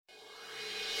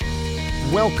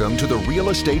Welcome to the Real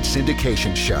Estate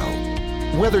Syndication Show.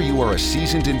 Whether you are a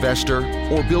seasoned investor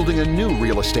or building a new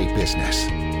real estate business,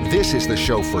 this is the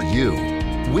show for you.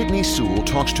 Whitney Sewell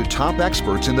talks to top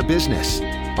experts in the business.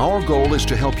 Our goal is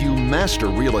to help you master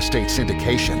real estate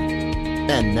syndication.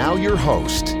 And now your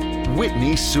host,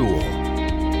 Whitney Sewell.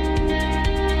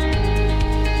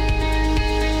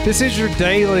 This is your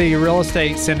daily real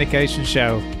estate syndication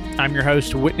show. I'm your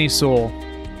host, Whitney Sewell.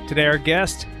 Today, our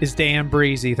guest is Dan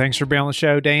Brisse. Thanks for being on the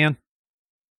show, Dan.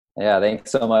 Yeah, thanks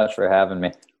so much for having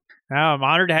me. Oh, I'm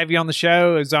honored to have you on the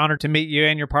show. It was an honor to meet you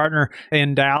and your partner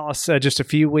in Dallas just a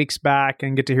few weeks back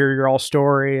and get to hear your all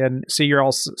story and see your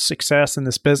all success in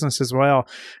this business as well.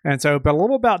 And so, but a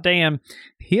little about Dan.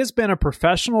 He has been a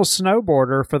professional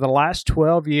snowboarder for the last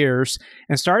 12 years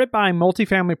and started buying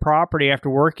multifamily property after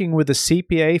working with a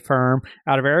CPA firm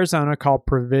out of Arizona called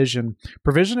Provision.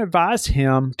 Provision advised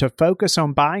him to focus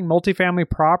on buying multifamily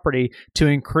property to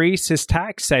increase his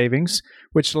tax savings,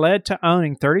 which led to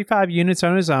owning 35 units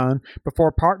on his own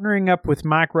before partnering up with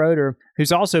Mike Roeder,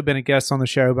 who's also been a guest on the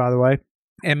show, by the way,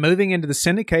 and moving into the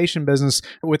syndication business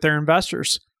with their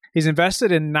investors. He's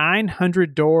invested in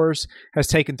 900 doors, has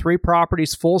taken 3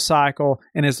 properties full cycle,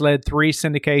 and has led 3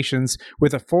 syndications,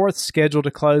 with a 4th scheduled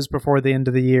to close before the end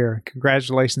of the year.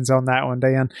 Congratulations on that one,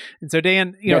 Dan. And so,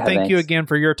 Dan, thank you again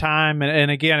for your time.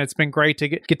 And again, it's been great to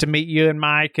get to meet you and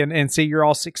Mike and see your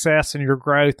all success and your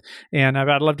growth. And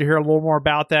I'd love to hear a little more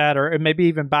about that, or maybe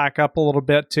even back up a little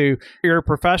bit to you're a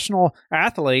professional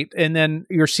athlete, and then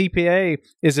your CPA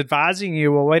is advising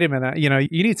you, well, wait a minute, you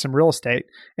need some real estate.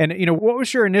 And, what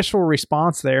was your initial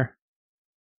response there?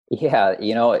 Yeah,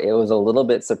 it was a little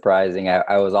bit surprising.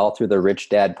 I was all through the rich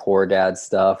dad, poor dad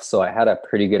stuff. So I had a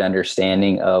pretty good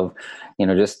understanding of,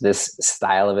 just this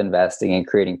style of investing and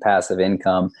creating passive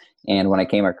income. And when I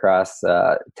came across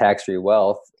tax-free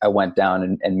wealth, I went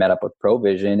down and met up with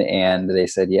Provision, and they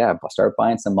said, yeah, start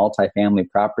buying some multifamily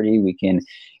property. We can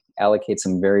allocate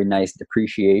some very nice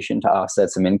depreciation to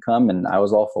offset some income. And I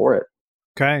was all for it.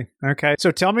 Okay. So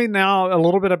tell me now a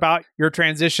little bit about your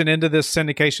transition into this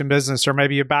syndication business, or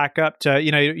maybe you back up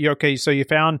to, so you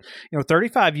found,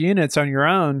 35 units on your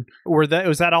own. Was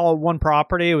that all one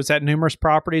property? Was that numerous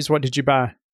properties? What did you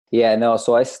buy? Yeah, no.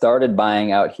 So I started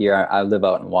buying out here. I live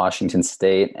out in Washington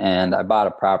State, and I bought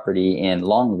a property in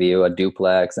Longview, a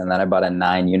duplex, and then I bought a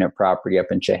 9-unit property up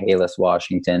in Chehalis,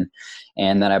 Washington.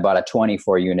 And then I bought a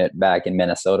 24-unit back in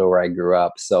Minnesota where I grew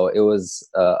up. So it was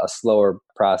a slower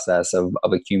process of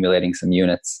accumulating some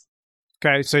units.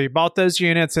 Okay, so you bought those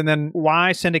units, and then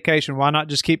why syndication? Why not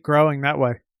just keep growing that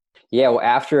way? Yeah, well,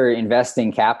 after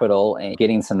investing capital and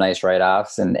getting some nice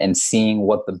write-offs and seeing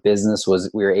what the business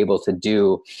we were able to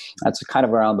do, that's kind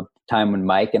of around the time when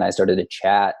Mike and I started to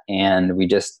chat, and we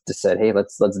just said, hey,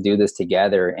 let's do this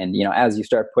together. And, as you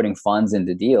start putting funds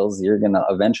into deals, you're going to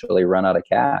eventually run out of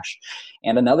cash.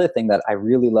 And another thing that I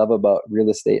really love about real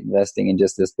estate investing and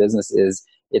just this business is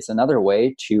it's another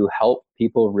way to help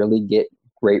people really get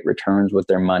great returns with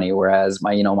their money. Whereas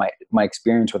my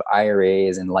experience with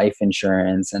IRAs and life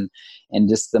insurance and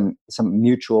just some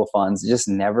mutual funds just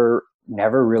never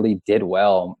really did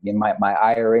well. My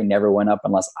IRA never went up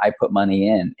unless I put money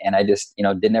in, and I just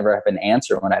did never have an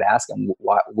answer when I'd ask them,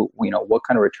 what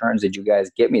kind of returns did you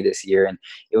guys get me this year? And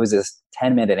it was this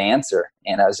 10-minute answer,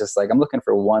 and I was just like, I'm looking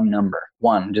for one number.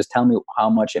 Just tell me how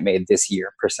much it made this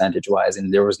year percentage wise,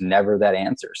 and there was never that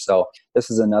answer. So this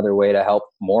is another way to help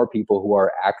more people who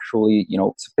are actually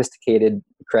sophisticated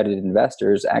accredited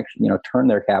investors actually turn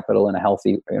their capital in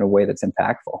a way that's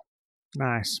impactful.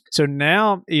 Nice. So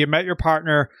now you met your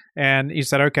partner and you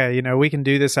said, okay, we can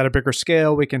do this at a bigger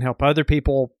scale. We can help other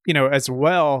people, as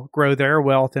well grow their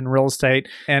wealth in real estate.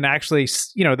 And actually,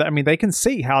 they can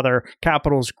see how their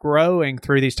capital is growing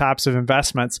through these types of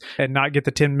investments and not get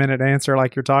the 10-minute answer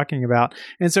like you're talking about.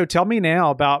 And so tell me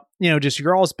now about, just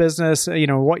your all's business,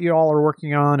 what you all are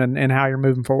working on and how you're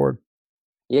moving forward.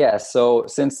 Yeah, so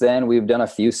since then, we've done a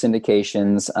few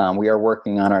syndications. We are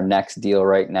working on our next deal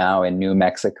right now in New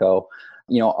Mexico.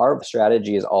 Our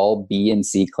strategy is all B and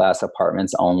C class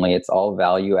apartments only. It's all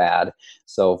value add.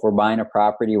 So if we're buying a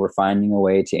property, we're finding a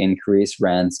way to increase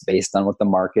rents based on what the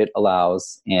market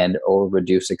allows or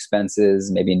reduce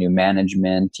expenses, maybe new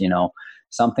management,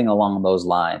 something along those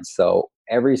lines. So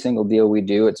every single deal we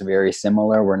do, it's very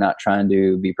similar. We're not trying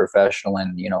to be professional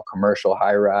in, commercial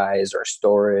high rise or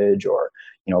storage or,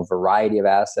 variety of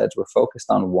assets. We're focused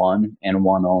on one and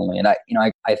one only. And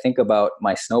I think about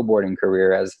my snowboarding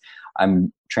career as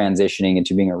I'm transitioning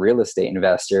into being a real estate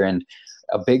investor. And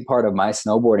a big part of my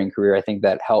snowboarding career, I think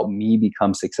that helped me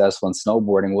become successful in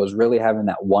snowboarding was really having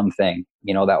that one thing,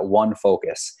 that one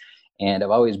focus. And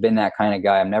I've always been that kind of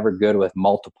guy. I'm never good with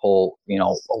multiple,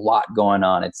 a lot going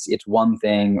on. It's one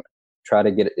thing, try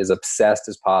to get as obsessed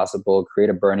as possible, create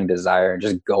a burning desire, and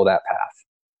just go that path.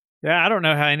 Yeah, I don't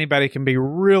know how anybody can be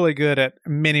really good at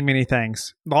many, many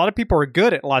things. A lot of people are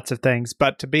good at lots of things,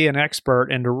 but to be an expert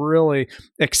and to really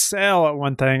excel at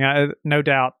one thing, no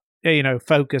doubt,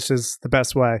 focus is the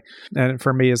best way, and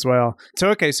for me as well. So,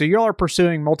 okay, so you all are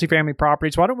pursuing multifamily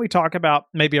properties. Why don't we talk about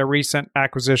maybe a recent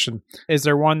acquisition? Is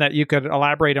there one that you could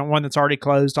elaborate on, one that's already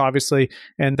closed, obviously,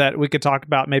 and that we could talk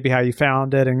about maybe how you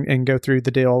found it and go through the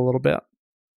deal a little bit?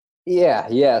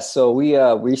 Yeah. So we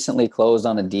recently closed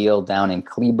on a deal down in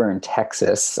Cleburne,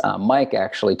 Texas. Mike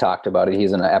actually talked about it.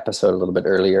 He's in an episode a little bit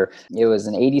earlier. It was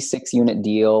an 86 unit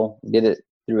deal. We did it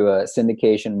through a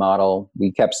syndication model.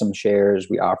 We kept some shares.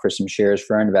 We offer some shares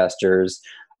for investors.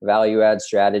 Value add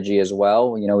strategy as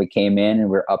well. We came in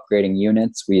and we're upgrading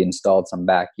units. We installed some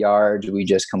backyards. We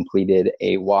just completed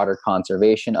a water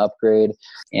conservation upgrade,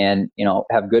 and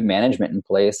have good management in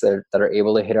place that are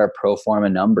able to hit our pro forma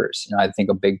numbers. I think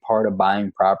a big part of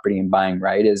buying property and buying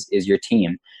right is your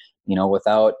team.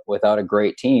 Without a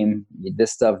great team,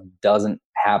 this stuff doesn't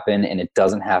happen, and it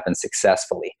doesn't happen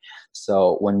successfully.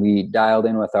 So when we dialed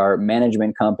in with our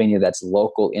management company that's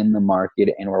local in the market,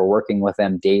 and we're working with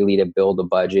them daily to build a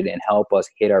budget and help us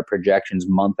hit our projections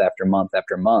month after month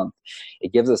after month,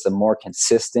 it gives us a more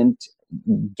consistent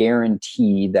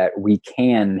guarantee that we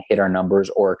can hit our numbers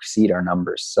or exceed our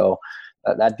numbers. So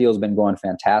that deal's been going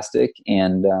fantastic,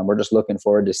 and we're just looking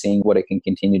forward to seeing what it can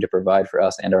continue to provide for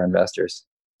us and our investors.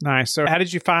 Nice. So how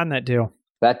did you find that deal?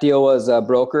 That deal was a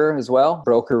broker as well.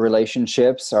 Broker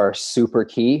relationships are super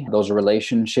key. Those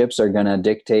relationships are going to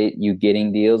dictate you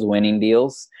getting deals, winning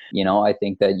deals. I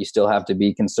think that you still have to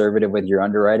be conservative with your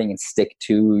underwriting and stick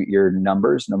to your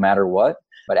numbers no matter what.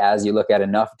 But as you look at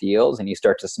enough deals and you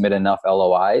start to submit enough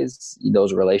LOIs,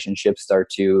 those relationships start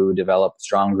to develop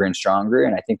stronger and stronger.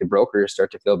 And I think the brokers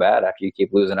start to feel bad after you keep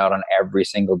losing out on every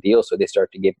single deal. So they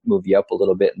start to move you up a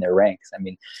little bit in their ranks. I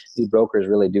mean, these brokers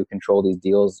really do control these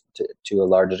deals to a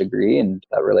large degree, and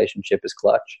that relationship is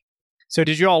clutch. So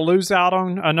did you all lose out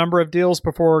on a number of deals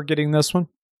before getting this one?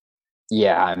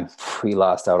 Yeah, we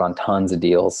lost out on tons of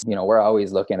deals. We're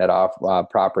always looking at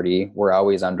property. We're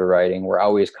always underwriting. We're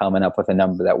always coming up with a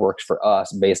number that works for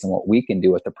us based on what we can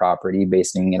do with the property,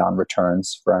 basing it on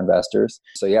returns for our investors.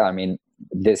 So yeah,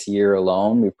 this year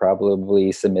alone, we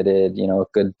probably submitted, a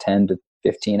good 10 to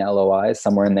 15 LOIs,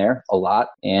 somewhere in there, a lot.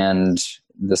 And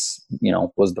this,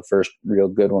 was the first real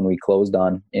good one we closed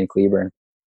on in Cleburne.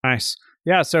 Nice.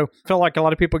 Yeah, so I feel like a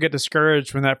lot of people get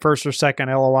discouraged when that first or second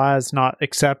LOI is not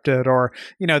accepted, or,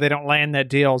 they don't land that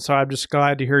deal. So I'm just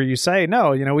glad to hear you say,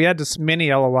 no, we had this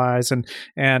many LOIs,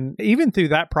 and even through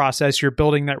that process, you're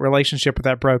building that relationship with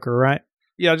that broker, right?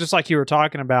 Yeah, just like you were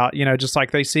talking about, just like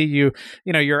they see you,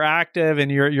 you're active and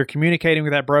you're communicating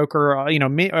with that broker,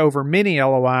 over many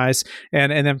LOIs,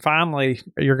 and then finally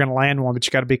you're going to land one, but you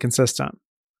got to be consistent.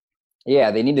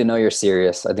 Yeah, they need to know you're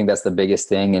serious. I think that's the biggest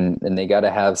thing. And they got to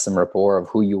have some rapport of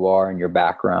who you are and your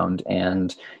background.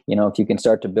 And, if you can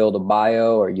start to build a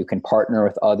bio, or you can partner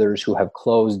with others who have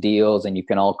closed deals, and you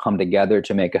can all come together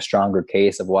to make a stronger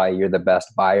case of why you're the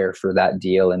best buyer for that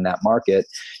deal in that market.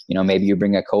 Maybe you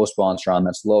bring a co-sponsor on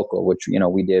that's local, which,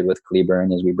 we did with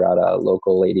Cleburne, is we brought a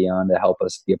local lady on to help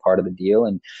us be a part of the deal,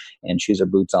 and she's our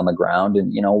boots on the ground.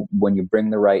 And, when you bring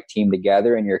the right team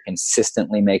together and you're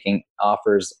consistently making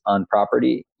offers on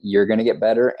property, you're going to get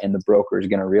better, and the broker is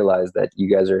going to realize that you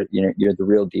guys are, you're the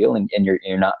real deal, and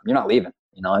you're not leaving.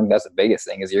 I think that's the biggest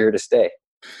thing, is you're here to stay.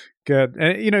 Good.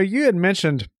 And, you had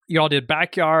mentioned y'all did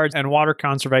backyards and water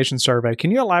conservation survey. Can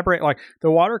you elaborate, like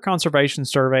the water conservation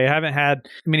survey? I haven't had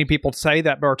many people say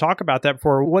that or talk about that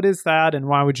before. What is that, and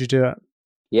why would you do it?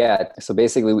 Yeah. So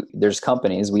basically, there's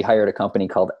companies. We hired a company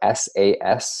called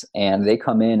SAS, and they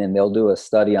come in and they'll do a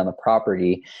study on the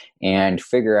property and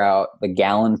figure out the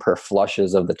gallon per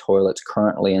flushes of the toilets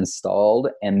currently installed,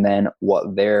 and then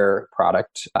what their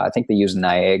product, I think they use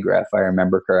Niagara, if I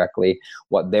remember correctly,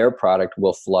 what their product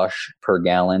will flush per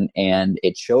gallon. And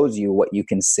it shows you what you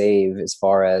can save as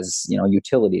far as,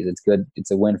 utilities. It's good.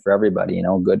 It's a win for everybody,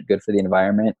 good for the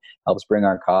environment, helps bring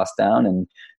our costs down, and,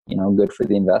 good for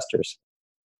the investors.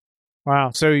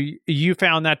 Wow. So you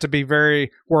found that to be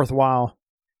very worthwhile.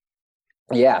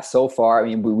 Yeah, so far, I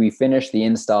mean, we finished the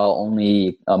install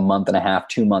only a month and a half,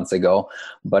 2 months ago.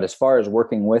 But as far as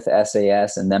working with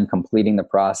SAS and them completing the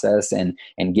process and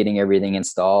getting everything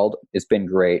installed, it's been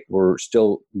great. We're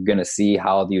still going to see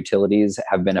how the utilities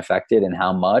have been affected and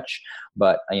how much.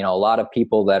 But, a lot of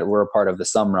people that were a part of the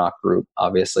Sumrock group,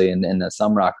 obviously, and in the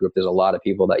Sumrock group, there's a lot of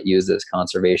people that use this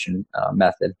conservation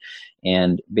method.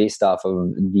 And based off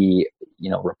of the,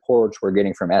 reports we're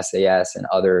getting from SAS and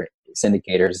other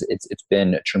syndicators, it's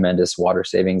been a tremendous water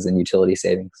savings and utility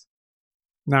savings.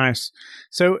 Nice.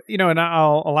 So, and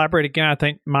I'll elaborate again. I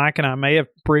think Mike and I may have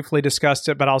briefly discussed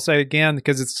it, but I'll say again,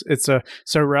 because it's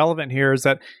so relevant here, is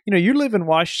that, you live in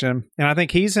Washington and I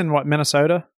think he's in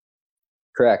Minnesota?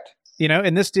 Correct.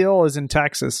 And this deal is in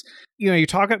Texas. You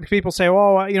talk, people say,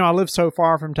 well, I live so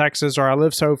far from Texas, or I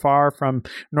live so far from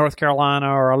North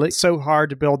Carolina, or it's so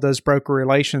hard to build those broker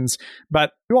relations.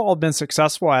 But you all have been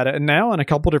successful at it, and now in a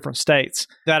couple different states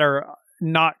that are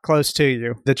not close to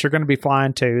you, that you're going to be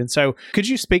flying to. And so could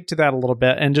you speak to that a little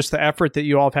bit and just the effort that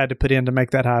you all have had to put in to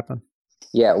make that happen?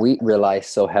 Yeah, we rely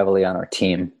so heavily on our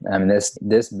team. I mean, this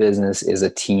business is a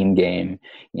team game.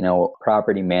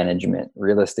 Property management,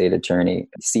 real estate attorney,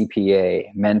 CPA,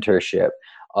 mentorship,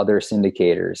 other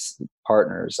syndicators,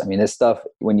 partners. I mean, this stuff,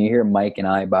 when you hear Mike and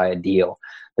I buy a deal,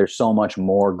 there's so much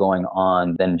more going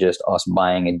on than just us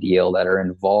buying a deal that are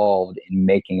involved in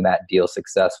making that deal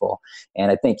successful.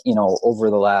 And I think, over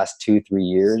the last 2-3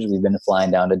 years, we've been flying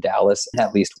down to Dallas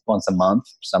at least once a month,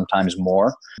 sometimes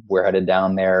more. We're headed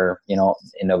down there, in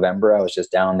November. I was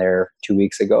just down there 2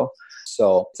 weeks ago.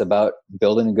 So it's about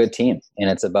building a good team, and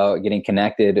it's about getting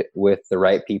connected with the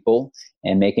right people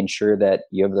and making sure that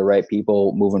you have the right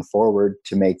people moving forward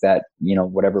to make that,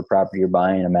 whatever property you're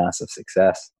buying, a massive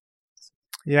success.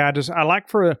 Yeah, I like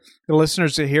for the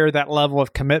listeners to hear that level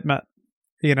of commitment.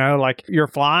 Like you're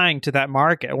flying to that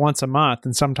market once a month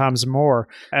and sometimes more.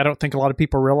 I don't think a lot of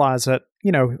people realize that,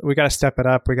 we got to step it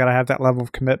up. We got to have that level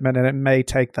of commitment, and it may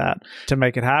take that to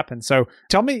make it happen. So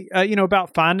tell me,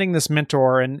 about finding this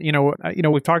mentor. And,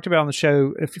 we've talked about on the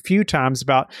show a few times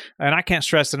about, and I can't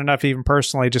stress it enough, even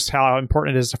personally, just how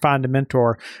important it is to find a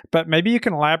mentor. But maybe you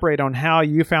can elaborate on how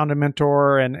you found a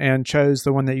mentor and chose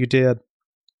the one that you did.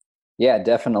 Yeah,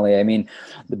 definitely. I mean,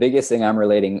 the biggest thing I'm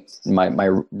relating my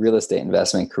real estate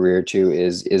investment career to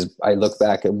is I look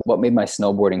back at what made my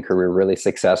snowboarding career really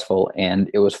successful. And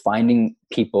it was finding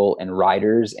people and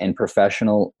riders and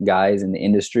professional guys in the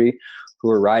industry who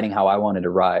were riding how I wanted to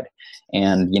ride.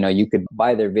 And, you could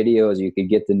buy their videos, you could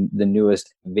get the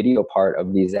newest video part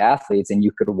of these athletes, and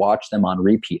you could watch them on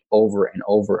repeat over and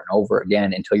over and over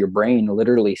again until your brain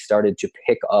literally started to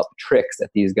pick up tricks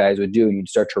that these guys would do. And you'd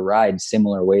start to ride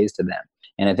similar ways to them.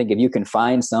 And I think if you can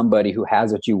find somebody who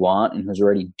has what you want and who's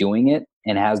already doing it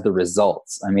and has the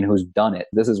results, I mean, who's done it,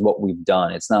 this is what we've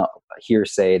done. It's not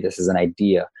hearsay. This is an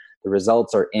idea. The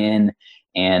results are in.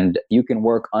 And you can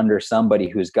work under somebody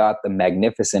who's got the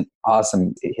magnificent,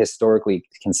 awesome, historically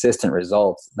consistent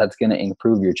results. That's going to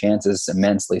improve your chances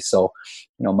immensely. So,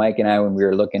 Mike and I, when we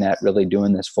were looking at really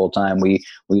doing this full time, we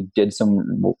did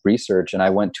some research, and I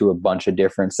went to a bunch of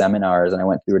different seminars, and I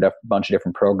went through a bunch of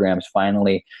different programs.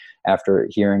 Finally, after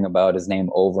hearing about his name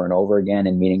over and over again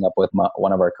and meeting up with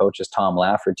one of our coaches, Tom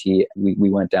Lafferty, we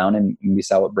went down and we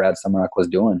saw what Brad Sumrock was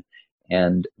doing.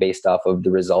 And based off of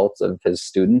the results of his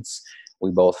students, we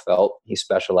both felt he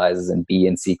specializes in B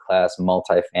and C class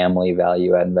multifamily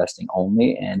value add investing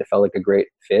only, and it felt like a great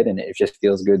fit, and it just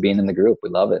feels good being in the group. We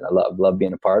love it. I love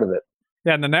being a part of it.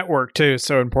 Yeah, and the network too is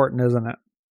so important, isn't it?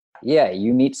 Yeah,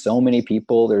 you meet so many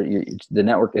people. The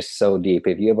network is so deep.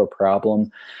 If you have a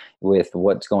problem with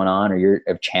what's going on or you're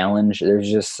a challenge, there's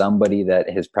just somebody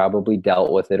that has probably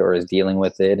dealt with it or is dealing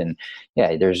with it, and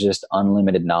yeah, there's just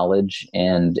unlimited knowledge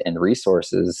and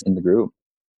resources in the group.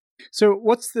 So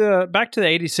back to the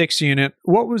 86 unit,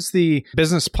 what was the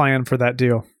business plan for that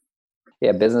deal?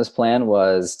 Yeah, business plan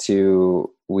was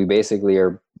we basically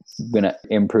are going to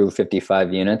improve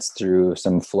 55 units through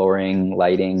some flooring,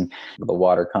 lighting, the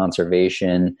water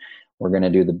conservation. We're going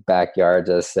to do the backyards,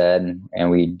 as said,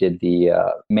 and we did the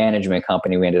management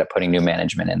company. We ended up putting new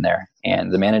management in there.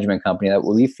 And the management company that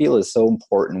we feel is so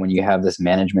important when you have this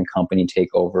management company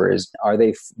take over is, are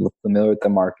they familiar with the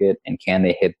market and can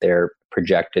they hit their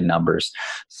projected numbers?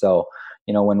 So,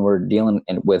 when we're dealing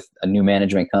with a new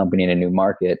management company in a new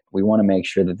market, we want to make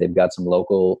sure that they've got some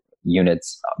local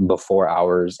units before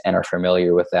ours and are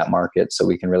familiar with that market, so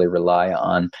we can really rely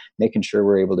on making sure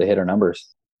we're able to hit our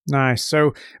numbers. Nice.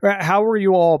 So how were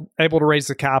you all able to raise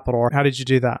the capital, or how did you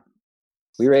do that?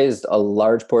 We raised a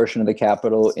large portion of the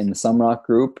capital in the Sumrock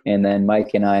group. And then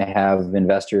Mike and I have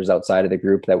investors outside of the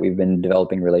group that we've been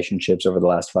developing relationships over the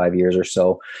last 5 years or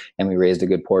so. And we raised a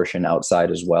good portion outside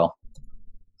as well.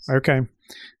 Okay.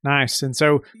 Nice. And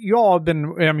so you all have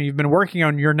been, you've been working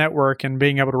on your network and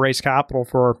being able to raise capital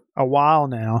for a while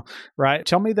now, right?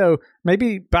 Tell me though,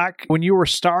 maybe back when you were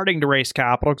starting to raise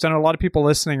capital, because I know a lot of people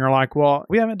listening are like, well,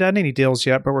 we haven't done any deals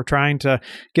yet, but we're trying to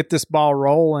get this ball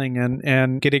rolling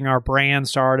and getting our brand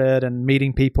started and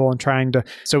meeting people and trying to,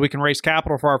 so we can raise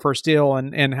capital for our first deal.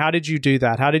 And how did you do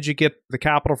that? How did you get the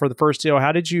capital for the first deal?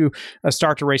 How did you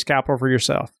start to raise capital for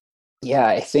yourself? Yeah,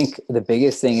 I think the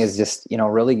biggest thing is just,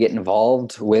 really get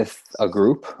involved with a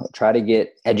group, try to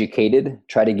get educated,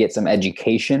 try to get some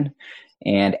education.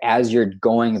 And as you're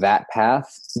going that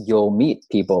path, you'll meet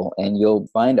people and you'll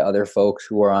find other folks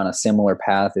who are on a similar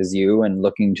path as you and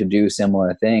looking to do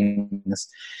similar things.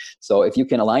 So if you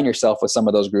can align yourself with some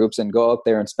of those groups and go out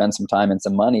there and spend some time and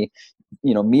some money,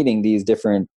 meeting these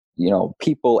different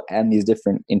people and these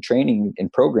different in training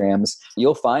and programs,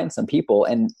 you'll find some people.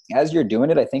 And as you're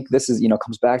doing it, I think this is,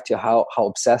 comes back to how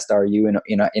obsessed are you and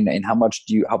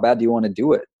how bad do you want to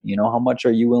do it? How much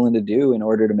are you willing to do in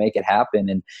order to make it happen?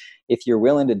 And if you're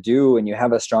willing to do and you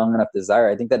have a strong enough desire,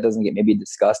 I think that doesn't get maybe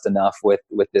discussed enough with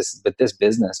this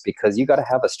business, because you got to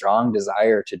have a strong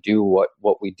desire to do what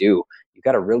we do. You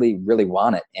got to really, really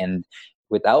want it. And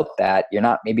without that, you're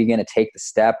not maybe going to take the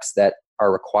steps that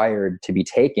are required to be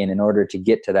taken in order to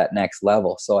get to that next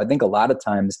level. So I think a lot of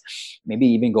times maybe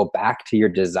even go back to your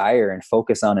desire and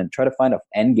focus on and try to find an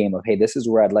end game of, hey, this is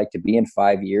where I'd like to be in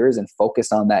 5 years, and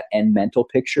focus on that end mental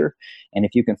picture. And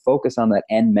if you can focus on that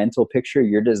end mental picture,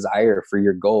 your desire for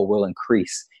your goal will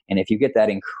increase. And if you get that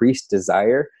increased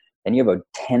desire, then you have a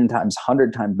 10 times,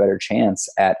 100 times better chance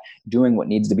at doing what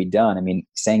needs to be done. I mean,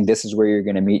 saying this is where you're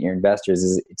going to meet your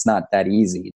investors it's not that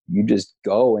easy. You just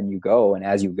go. And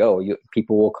as you go,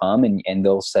 people will come and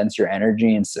they'll sense your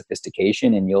energy and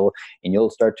sophistication, and you'll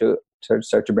start to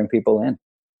bring people in.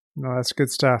 No, that's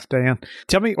good stuff, Dan.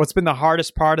 Tell me, what's been the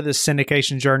hardest part of this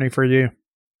syndication journey for you?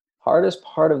 Hardest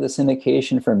part of the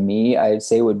syndication for me, I'd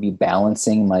say, would be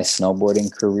balancing my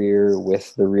snowboarding career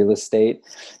with the real estate.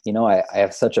 I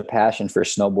have such a passion for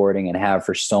snowboarding and have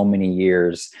for so many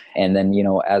years. And then,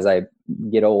 as I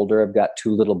get older, I've got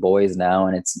 2 little boys now,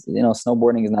 and it's,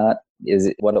 snowboarding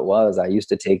is what it was. I used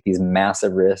to take these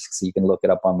massive risks. You can look it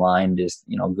up online, just,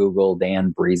 Google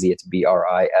Dan Brisse, it's Brisse,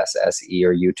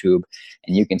 or YouTube.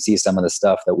 And you can see some of the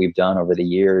stuff that we've done over the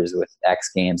years with X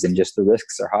Games, and just the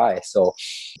risks are high. So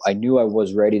I knew I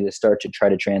was ready to start to try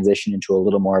to transition into a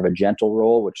little more of a gentle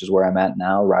role, which is where I'm at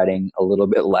now, riding a little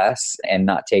bit less and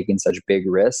not taking such big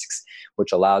risks,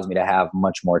 which allows me to have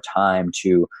much more time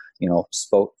to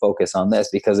focus on this,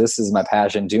 because this is my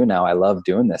passion too now. I love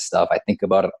doing this stuff. I think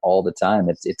about it all the time.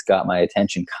 It's got my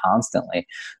attention constantly.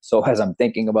 So as I'm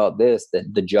thinking about this,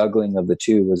 the juggling of the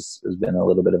two has been a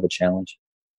little bit of a challenge.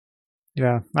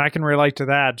 Yeah, I can relate to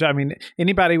that. I mean,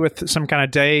 anybody with some kind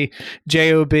of day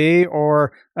job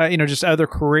or, just other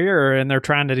career, and they're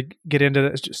trying to get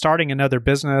into starting another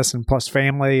business and plus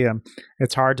family,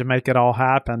 it's hard to make it all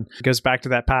happen. It goes back to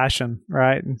that passion,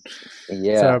 right?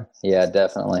 Yeah,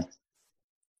 definitely.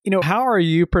 How are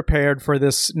you prepared for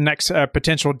this next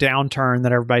potential downturn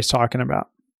that everybody's talking about?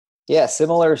 Yeah,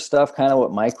 similar stuff, kind of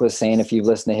what Mike was saying. If you've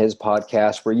listened to his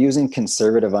podcast, we're using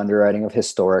conservative underwriting of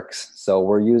historics. So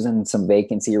we're using some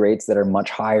vacancy rates that are much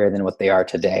higher than what they are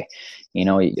today.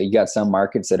 You got some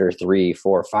markets that are 3%,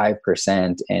 4%,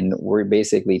 5%, and we're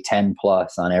basically 10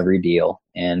 plus on every deal.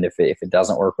 And if it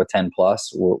doesn't work with 10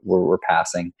 plus, we're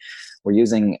passing. We're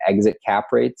using exit cap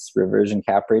rates, reversion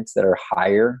cap rates that are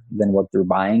higher than what they're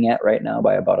buying at right now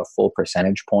by about a full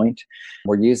percentage point.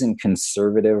 We're using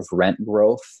conservative rent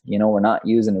growth. We're not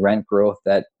using rent growth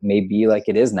that may be like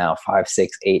it is now, 5,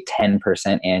 6, 8,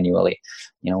 10% annually.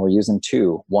 We're using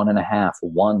 2, 1.5,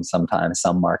 1 sometimes,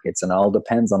 some markets, and it all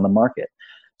depends on the market.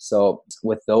 So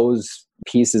with those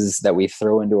pieces that we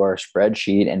throw into our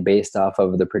spreadsheet and based off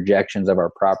of the projections of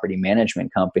our property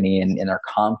management company and our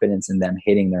confidence in them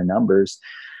hitting their numbers,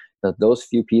 those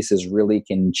few pieces really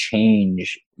can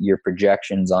change your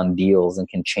projections on deals and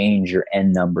can change your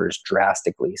end numbers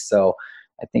drastically. So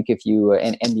I think if you,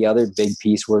 and the other big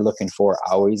piece we're looking for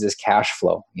always is cash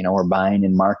flow. We're buying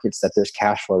in markets that there's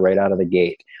cash flow right out of the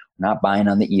gate. We're not buying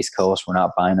on the East Coast. We're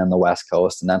not buying on the West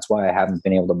Coast. And that's why I haven't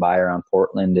been able to buy around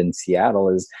Portland and Seattle,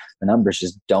 is the numbers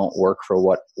just don't work for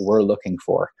what we're looking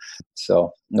for.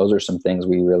 So those are some things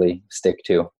we really stick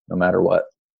to no matter what.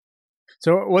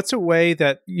 So what's a way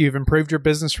that you've improved your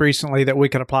business recently that we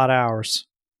can apply to ours?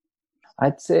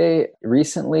 I'd say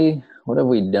recently, what have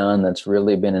we done that's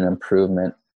really been an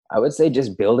improvement? I would say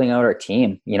just building out our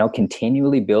team,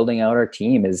 continually building out our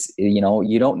team is, you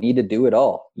don't need to do it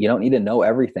all. You don't need to know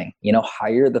everything,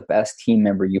 hire the best team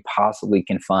member you possibly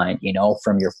can find,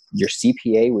 from your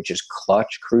CPA, which is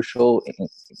crucial,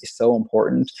 so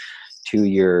important, to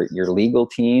your legal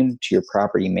team, to your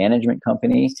property management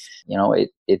company.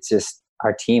 It's just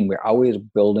our team. We're always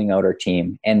building out our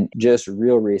team. And just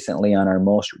real recently on our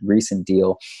most recent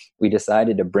deal, we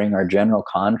decided to bring our general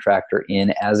contractor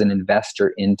in as an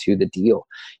investor into the deal,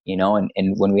 and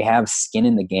when we have skin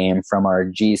in the game from our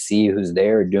GC who's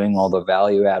there doing all the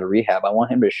value add rehab, I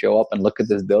want him to show up and look at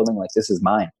this building like, this is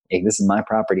mine. Hey, this is my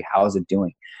property. How is it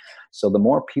doing? So the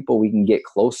more people we can get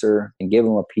closer and give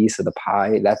them a piece of the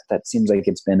pie, that seems like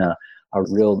it's been a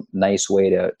real nice way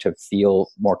to feel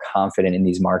more confident in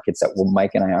these markets that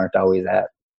Mike and I aren't always at.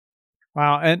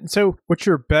 Wow. And so what's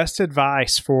your best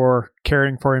advice for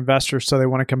caring for investors so they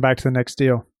want to come back to the next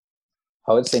deal?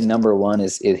 I would say number one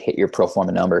is hit your pro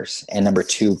forma numbers. And number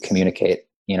two, communicate.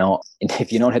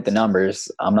 If you don't hit the numbers,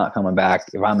 I'm not coming back.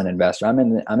 If I'm an investor, I'm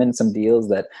in some deals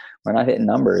that we're not hitting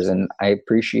numbers, and I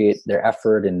appreciate their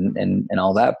effort and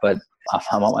all that, but I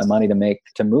want my money to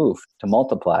move, to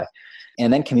multiply.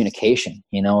 And then communication,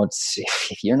 it's,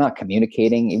 if you're not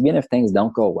communicating, even if things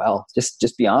don't go well,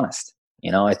 just be honest.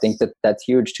 I think that's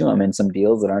huge too. I'm in some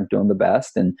deals that aren't doing the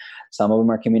best, and some of them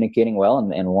are communicating well,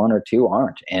 and one or two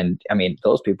aren't. And I mean,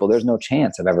 those people, there's no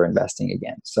chance of ever investing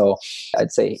again. So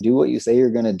I'd say do what you say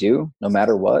you're going to do, no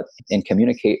matter what, and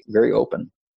communicate very open,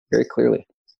 very clearly.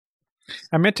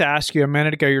 I meant to ask you a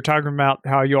minute ago, you're talking about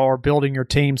how you all are building your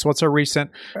teams. What's a recent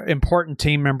important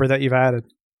team member that you've added?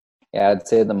 Yeah, I'd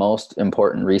say the most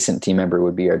important recent team member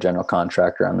would be our general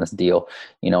contractor on this deal.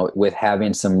 With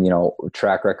having some,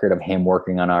 track record of him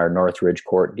working on our Northridge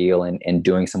Court deal and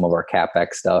doing some of our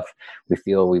CapEx stuff, we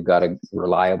feel we've got a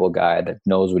reliable guy that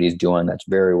knows what he's doing, that's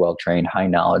very well trained, high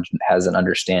knowledge, and has an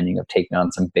understanding of taking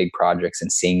on some big projects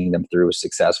and seeing them through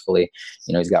successfully.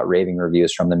 He's got raving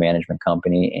reviews from the management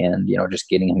company, and, just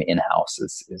getting him in-house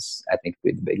is I think,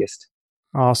 the biggest.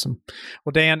 Awesome.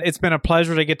 Well, Dan, it's been a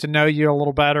pleasure to get to know you a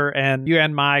little better, and you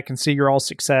and Mike, and see your all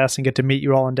success and get to meet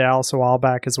you all in Dallas a while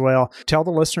back as well. Tell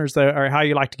the listeners how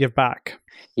you like to give back.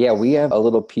 Yeah, we have a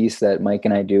little piece that Mike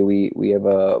and I do. We have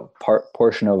a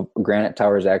portion of Granite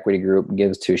Towers Equity Group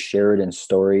gives to Sheridan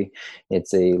Story.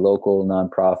 It's a local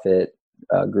nonprofit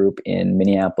group in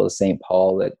Minneapolis, St.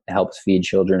 Paul, that helps feed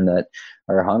children that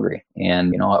are hungry.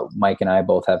 And, Mike and I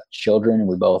both have children, and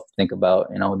we both think about,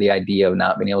 the idea of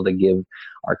not being able to give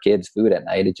our kids food at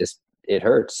night. It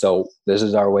hurts. So this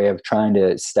is our way of trying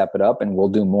to step it up, and we'll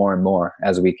do more and more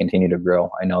as we continue to grow.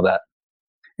 I know that.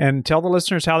 And tell the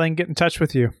listeners how they can get in touch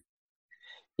with you.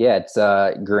 Yeah, it's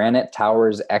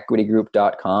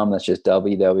granitetowersequitygroup.com. That's just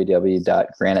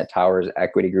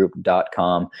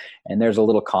www.granitetowersequitygroup.com. And there's a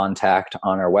little contact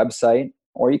on our website,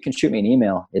 or you can shoot me an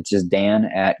email. It's just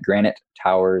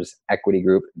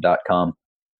dan@granitetowersequitygroup.com.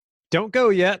 Don't go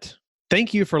yet.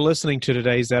 Thank you for listening to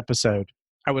today's episode.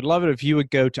 I would love it if you would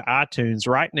go to iTunes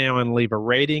right now and leave a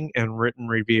rating and written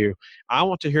review. I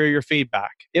want to hear your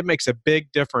feedback. It makes a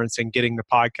big difference in getting the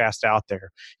podcast out there.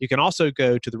 You can also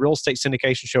go to the Real Estate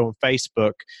Syndication Show on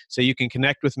Facebook, so you can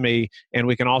connect with me, and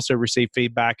we can also receive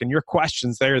feedback and your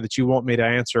questions there that you want me to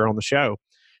answer on the show.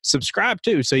 Subscribe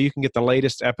too, so you can get the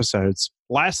latest episodes.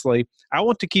 Lastly, I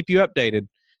want to keep you updated,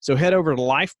 so head over to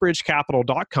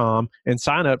lifebridgecapital.com and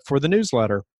sign up for the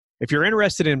newsletter. If you're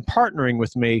interested in partnering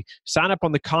with me, sign up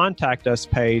on the Contact Us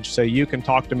page so you can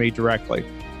talk to me directly.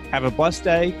 Have a blessed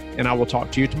day, and I will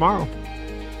talk to you tomorrow.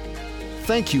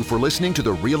 Thank you for listening to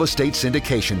the Real Estate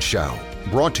Syndication Show,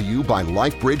 brought to you by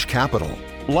LifeBridge Capital.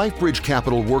 LifeBridge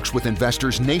Capital works with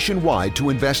investors nationwide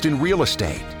to invest in real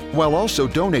estate, while also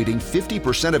donating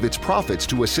 50% of its profits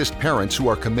to assist parents who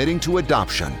are committing to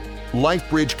adoption.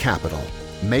 LifeBridge Capital,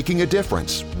 making a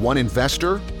difference, one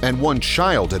investor and one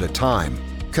child at a time.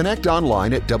 Connect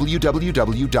online at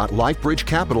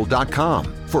www.lifebridgecapital.com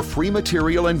for free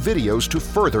material and videos to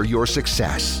further your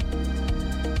success.